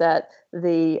happens that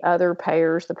the other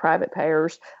payers, the private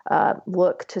payers,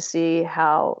 look to see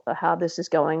how this is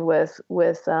going with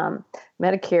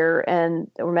Medicare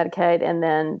or Medicaid, and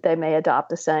then they may adopt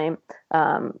the same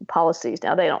policies.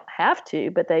 Now, they don't have to,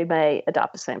 but they may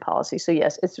adopt the same policy. So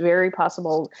yes, it's very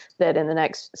possible that in the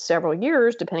next several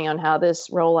years, depending on how this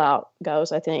rollout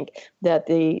goes, I think that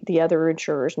the other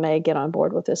insurers may get on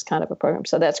board with this kind of a program.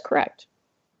 So that's correct.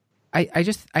 I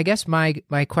guess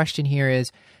my question here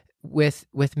is, with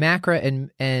MACRA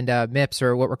and MIPS,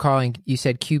 or what we're calling, you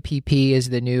said QPP is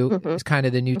is kind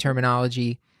of the new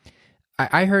terminology.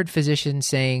 I heard physicians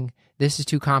saying this is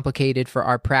too complicated for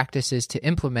our practices to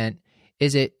implement.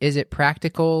 Is it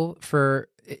practical for?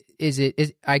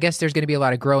 I guess there's going to be a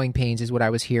lot of growing pains, is what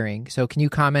I was hearing. So can you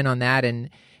comment on that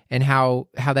and how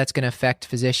that's going to affect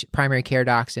primary care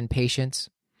docs and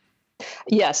patients?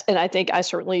 Yes, and I think I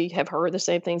certainly have heard the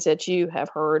same things that you have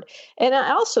heard. And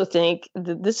I also think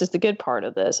that this is the good part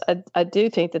of this. I do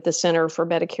think that the Center for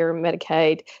Medicare and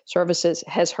Medicaid Services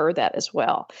has heard that as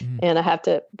well. Mm. And I have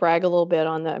to brag a little bit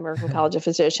on the American College of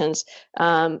Physicians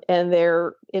and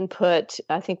their input.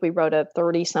 I think we wrote a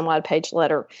 30-some-odd page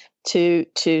letter to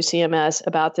CMS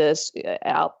about this,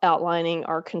 outlining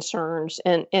our concerns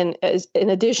and in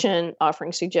addition,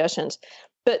 offering suggestions.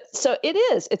 But so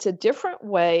it's a different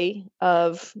way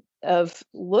of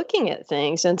looking at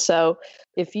things. And so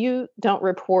if you don't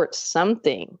report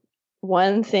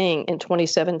one thing in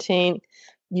 2017,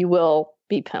 you will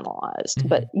be penalized, mm-hmm.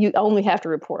 but you only have to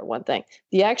report one thing.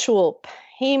 The actual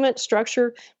payment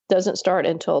structure doesn't start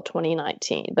until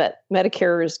 2019, but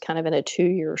Medicare is kind of in a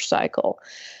 2-year cycle.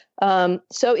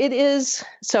 So it is,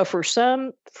 so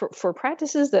for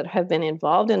practices that have been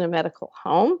involved in a medical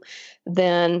home,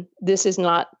 then this is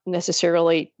not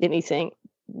necessarily anything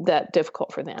that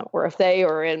difficult for them. Or if they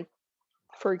are in,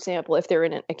 for example, if they're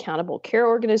in an accountable care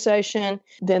organization,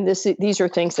 then these are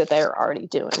things that they are already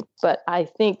doing. But I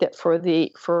think that for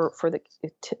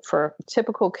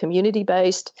typical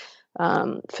community-based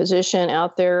physician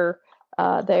out there,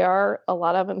 they are, a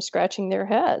lot of them, scratching their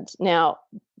heads. Now,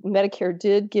 Medicare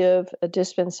did give a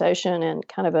dispensation and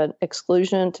kind of an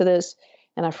exclusion to this,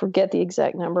 and I forget the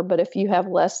exact number, but if you have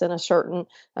less than a certain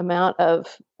amount of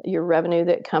your revenue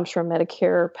that comes from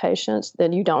Medicare patients,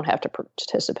 then you don't have to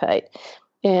participate.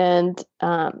 And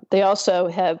they also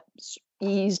have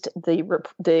eased the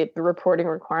reporting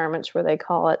requirements, where they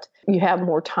call it, you have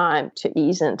more time to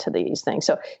ease into these things.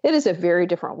 So it is a very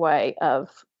different way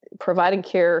of providing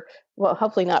care. Well,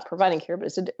 hopefully not providing care, but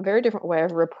it's a very different way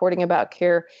of reporting about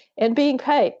care and being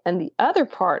paid. And the other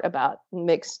part about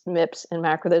mixed MIPS and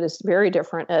MACRA that is very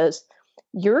different is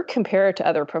you're compared to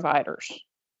other providers.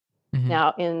 Mm-hmm.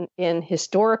 Now, in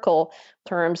historical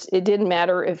terms, it didn't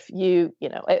matter if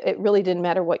it really didn't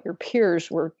matter what your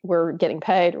peers were getting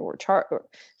paid or were charged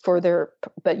for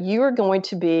but you are going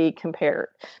to be compared.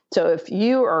 So if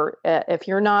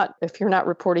you're not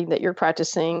reporting that you're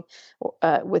practicing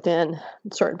within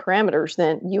certain parameters,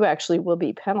 then you actually will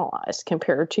be penalized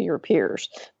compared to your peers.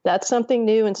 That's something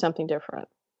new and something different.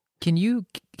 Can you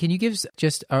give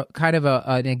just a kind of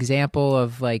an example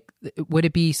of, like, would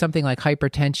it be something like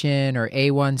hypertension or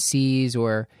A1Cs,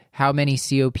 or how many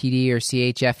COPD or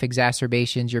CHF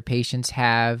exacerbations your patients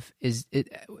have? Is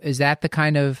that the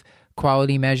kind of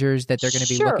quality measures that they're going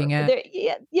to be looking at?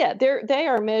 They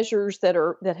are measures that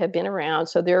have been around.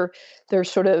 So they're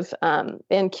sort of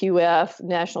NQF,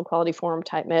 National Quality Forum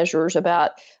type measures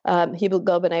about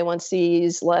hemoglobin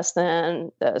A1Cs less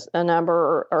than a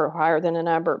number or higher than a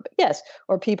number. But yes,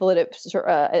 or people that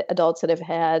have adults that have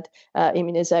had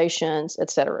immunizations, et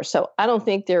cetera. So I don't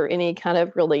think they're any kind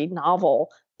of really novel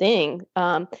thing.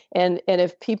 And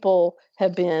if people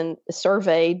have been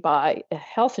surveyed by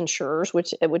health insurers,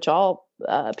 which all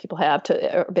people have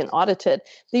been audited,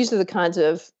 these are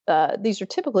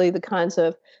typically the kinds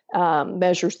of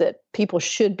measures that people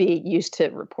should be used to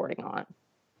reporting on.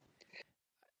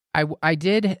 I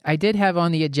did have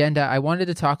on the agenda, I wanted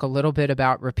to talk a little bit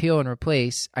about repeal and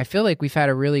replace. I feel like we've had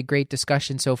a really great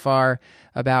discussion so far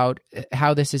about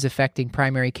how this is affecting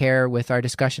primary care with our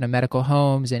discussion of medical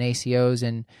homes and ACOs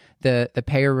and the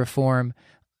payer reform.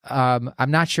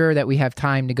 I'm not sure that we have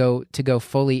time to go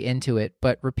fully into it,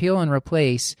 but repeal and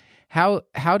replace, how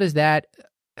does that,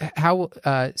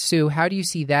 Sue, how do you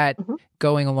see that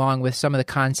going along with some of the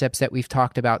concepts that we've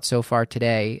talked about so far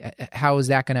today? How is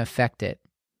that going to affect it?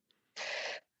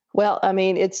 Well, I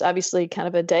mean, it's obviously kind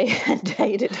of a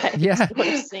day-to-day sort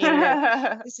of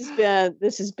scene.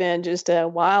 This has been just a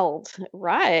wild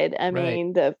ride. I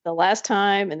mean, the last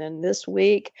time and then this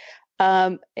week.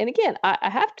 And again, I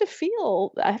have to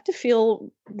feel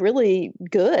really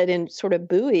good and sort of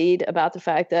buoyed about the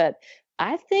fact that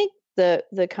I think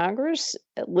the Congress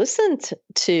listened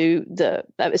to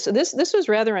so this was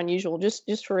rather unusual.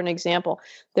 Just for an example,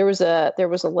 there was a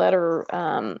letter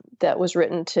that was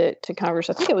written to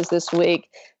Congress. I think it was this week.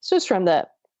 This was from the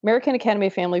American Academy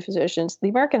of Family Physicians, the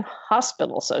American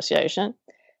Hospital Association,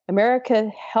 American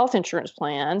Health Insurance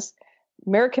Plans,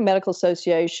 American Medical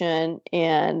Association,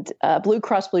 and Blue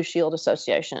Cross Blue Shield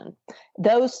Association.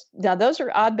 Those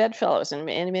are odd bedfellows in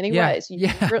many ways.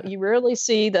 You rarely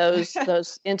see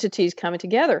those entities coming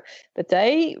together. But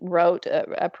they wrote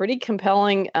a pretty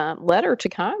compelling letter to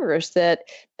Congress that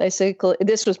basically,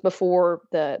 this was before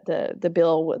the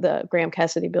bill, the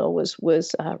Graham-Cassidy bill was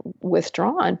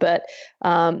withdrawn. But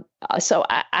so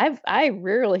I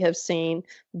rarely have seen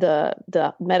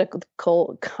the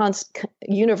medical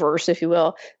universe, if you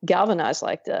will, galvanized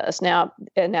like this. Now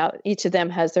each of them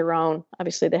has their own.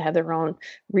 Obviously, they have their own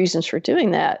reasons for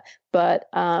doing that. But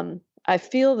I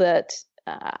feel that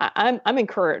I'm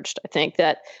encouraged. I think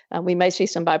that we may see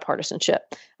some bipartisanship.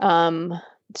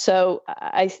 So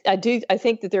I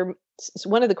think that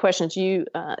one of the questions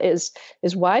is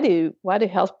why do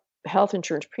health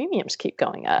insurance premiums keep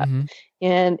going up?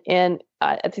 And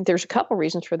I think there's a couple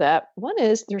reasons for that. One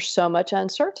is there's so much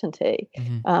uncertainty.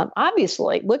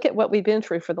 Obviously, look at what we've been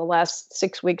through for the last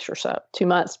 6 weeks or so, 2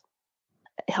 months.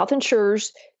 Health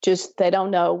insurers they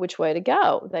don't know which way to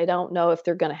go. They don't know if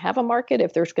they're going to have a market,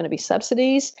 if there's going to be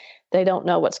subsidies. They don't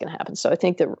know what's going to happen. So I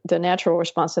think the natural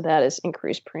response to that is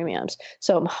increased premiums.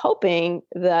 So I'm hoping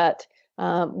that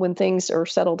when things are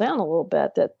settled down a little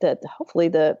bit, that hopefully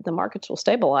the markets will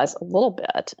stabilize a little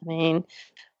bit. I mean,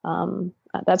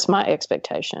 that's my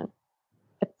expectation.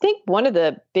 I think one of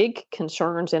the big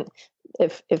concerns, and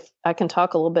if I can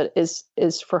talk a little bit,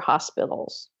 is for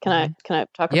hospitals. Can I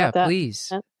talk about that?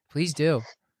 Yeah, please do.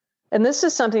 And this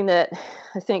is something that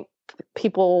I think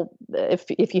people,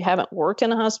 if you haven't worked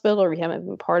in a hospital or you haven't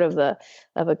been part of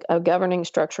a governing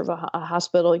structure of a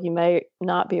hospital, you may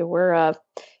not be aware of.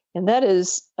 And that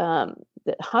is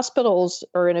that hospitals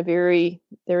are in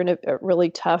a really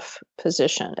tough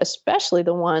position, especially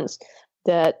the ones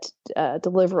that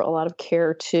deliver a lot of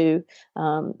care to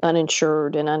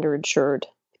uninsured and underinsured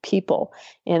people.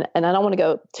 And I don't want to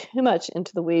go too much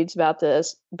into the weeds about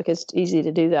this because it's easy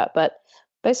to do that. But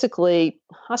basically,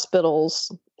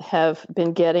 hospitals have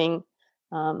been getting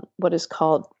what is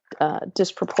called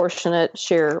disproportionate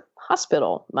share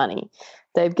hospital money.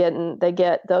 They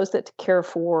get those that care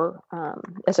for,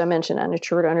 as I mentioned,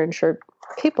 uninsured, underinsured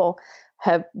people.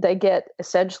 They get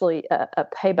essentially a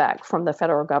payback from the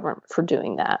federal government for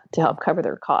doing that to help cover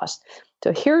their costs.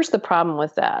 So here's the problem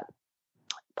with that.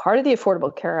 Part of the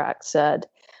Affordable Care Act said,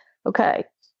 okay,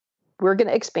 we're going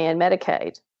to expand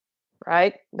Medicaid,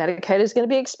 right? Medicaid is going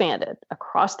to be expanded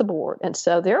across the board. And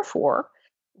so therefore,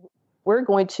 we're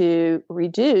going to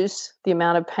reduce the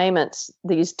amount of payments,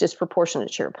 these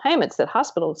disproportionate share payments that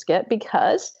hospitals get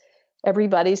because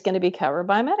everybody's going to be covered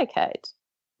by Medicaid.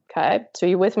 Okay, so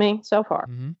you're with me so far?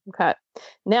 Okay.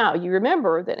 Now, you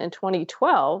remember that in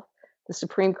 2012, the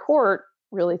Supreme Court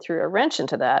really threw a wrench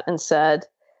into that and said,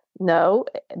 no,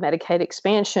 Medicaid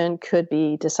expansion could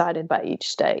be decided by each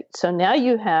state. So now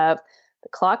you have the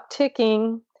clock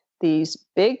ticking, these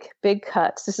big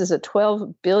cuts. This is a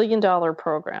 $12 billion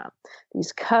program.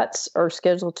 These cuts are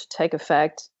scheduled to take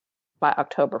effect by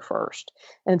October 1st.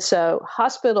 And so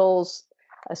hospitals,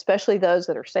 especially those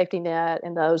that are safety net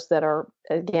and those that are,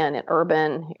 again, in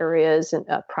urban areas and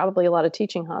probably a lot of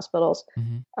teaching hospitals,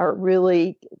 are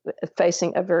really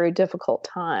facing a very difficult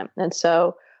time. And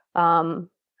so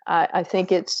I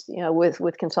think it's,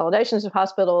 with consolidations of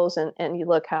hospitals and you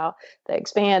look how they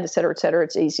expand, et cetera,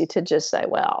 it's easy to just say,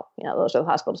 well, those are the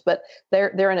hospitals, but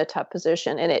they're in a tough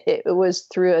position. And it was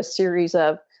through a series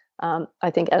of,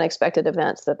 I think, unexpected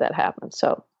events that happened.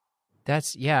 So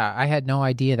I had no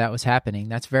idea that was happening.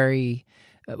 That's very,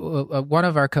 one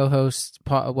of our co-hosts,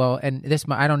 Paul, and this,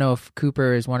 I don't know if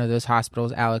Cooper is one of those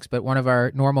hospitals, Alex, but one of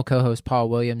our normal co-hosts, Paul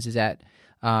Williams, is at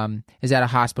a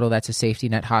hospital that's a safety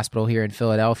net hospital here in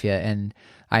Philadelphia. And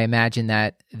I imagine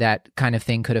that kind of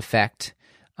thing could affect.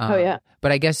 But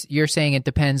I guess you're saying it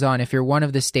depends on if you're one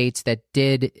of the states that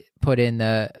did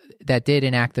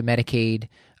enact the Medicaid.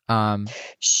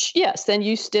 Yes, then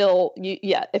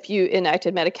if you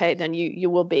enacted Medicaid, then you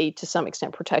will be to some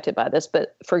extent protected by this.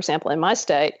 But for example, in my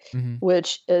state,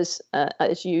 which is,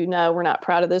 as you know, we're not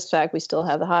proud of this fact, we still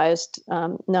have the highest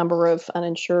number of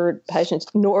uninsured patients,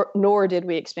 nor did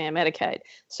we expand Medicaid.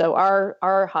 So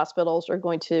our hospitals are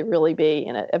going to really be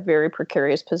in a very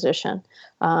precarious position.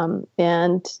 So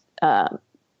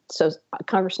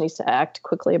Congress needs to act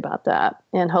quickly about that,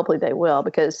 and hopefully they will,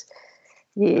 because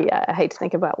I hate to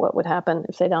think about what would happen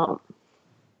if they don't.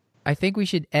 I think we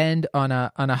should end on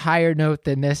a higher note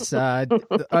than this. Somewhat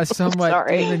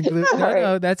Sorry. doom and gloom.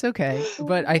 No, that's okay.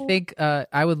 But I think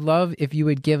I would love if you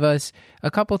would give us a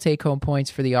couple take-home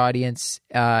points for the audience.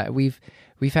 We've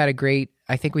had a great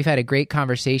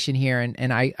conversation here,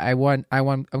 and I'm going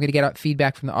to get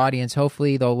feedback from the audience.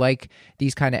 Hopefully they'll like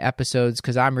these kind of episodes,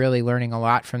 because I'm really learning a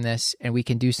lot from this, and we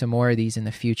can do some more of these in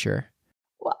the future.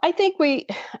 Well, I think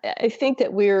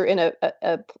that we're in a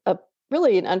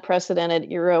really an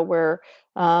unprecedented era where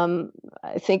I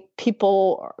think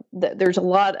there's a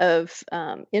lot of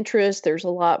interest. There's a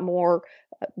lot more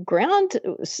ground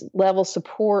level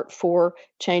support for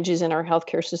changes in our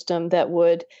healthcare system that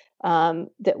would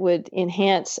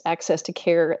enhance access to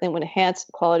care and would enhance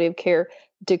quality of care,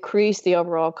 decrease the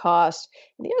overall cost.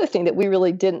 And the other thing that we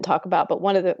really didn't talk about, but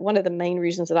one of the main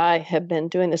reasons that I have been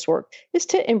doing this work, is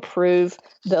to improve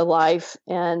the life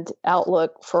and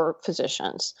outlook for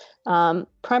physicians.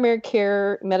 Primary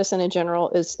care medicine in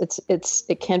general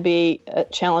it can be a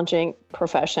challenging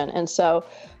profession, and so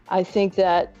I think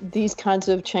that these kinds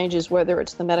of changes, whether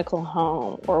it's the medical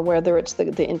home or whether it's the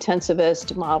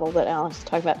intensivist model that Alex is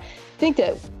talking about, I think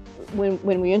that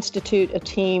when we institute a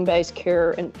team-based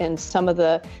care and some of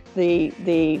the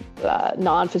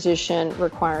non-physician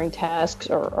requiring tasks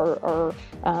are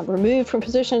removed from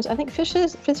physicians, I think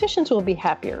physicians will be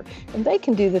happier, and they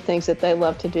can do the things that they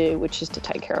love to do, which is to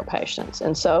take care of patients.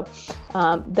 And so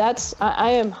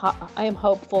I am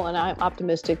hopeful and I'm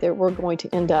optimistic that we're going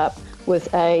to end up with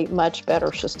a much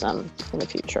better system in the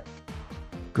future.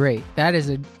 Great. That is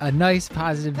a nice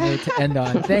positive note to end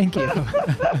on. Thank you.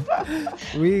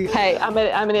 Hey, I'm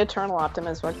an eternal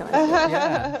optimist. What can I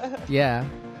say? Yeah.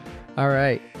 All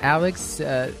right. Alex,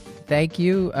 thank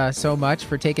you so much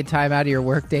for taking time out of your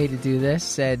workday to do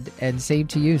this. And same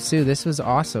to you, Sue. This was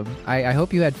awesome. I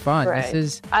hope you had fun.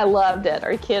 Right. I loved it.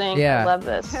 Are you kidding? Yeah. I love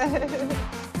this.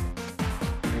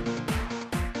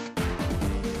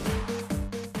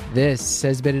 This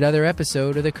has been another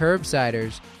episode of The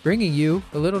Curbsiders, bringing you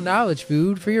a little knowledge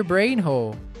food for your brain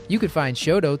hole. You can find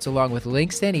show notes along with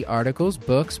links to any articles,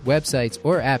 books, websites,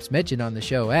 or apps mentioned on the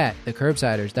show at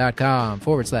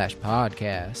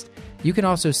thecurbsiders.com/podcast. You can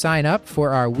also sign up for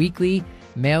our weekly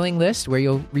mailing list, where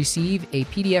you'll receive a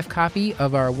PDF copy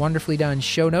of our wonderfully done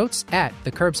show notes at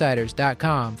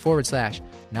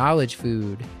thecurbsiders.com/knowledge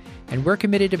food. And we're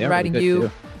committed to providing you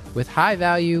with high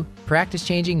value, practice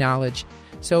changing knowledge.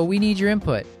 So we need your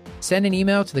input. Send an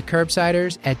email to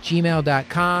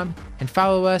thecurbsiders@gmail.com and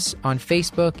follow us on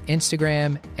Facebook,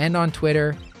 Instagram, and on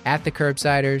Twitter at The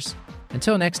Curbsiders.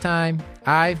 Until next time,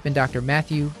 I've been Dr.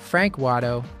 Matthew Frank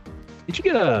Watto. Did you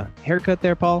get a haircut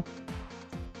there, Paul?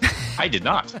 I did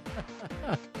not.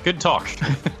 Good talk.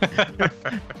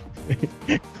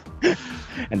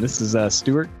 And this is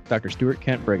Dr. Stuart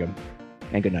Kent Brigham.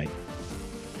 And good night.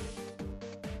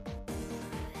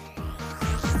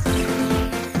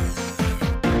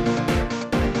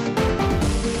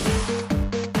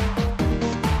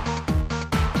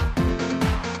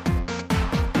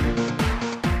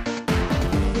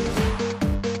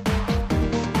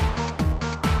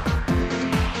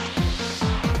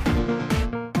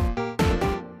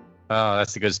 Oh,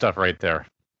 that's the good stuff right there.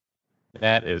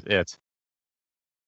 That is it.